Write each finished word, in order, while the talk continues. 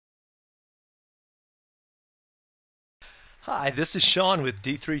Hi, this is Shawn with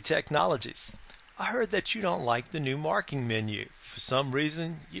D3 Technologies. I heard that you don't like the new marking menu. For some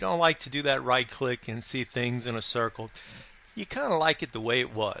reason, you don't like to do that right click and see things in a circle. You kind of like it the way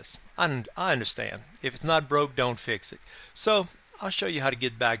it was. I understand. If it's not broke, don't fix it. So I'll show you how to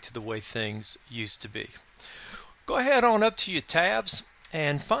get back to the way things used to be. Go ahead on up to your tabs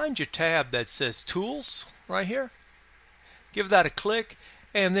and find your tab that says Tools right here. Give that a click,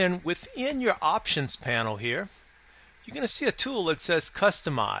 and then within your options panel here, you're going to see a tool that says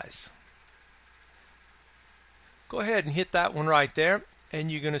Customize. Go ahead and hit that one right there,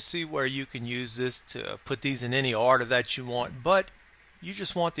 and you're going to see where you can use this to put these in any order that you want, but you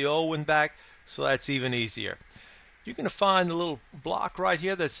just want the old one back, so that's even easier. You're going to find the little block right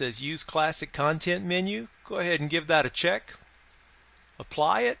here that says Use Classic Content Menu. Go ahead and give that a check.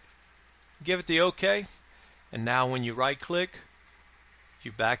 Apply it. Give it the OK. And now when you right click,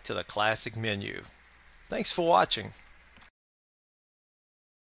 you're back to the classic menu. Thanks for watching.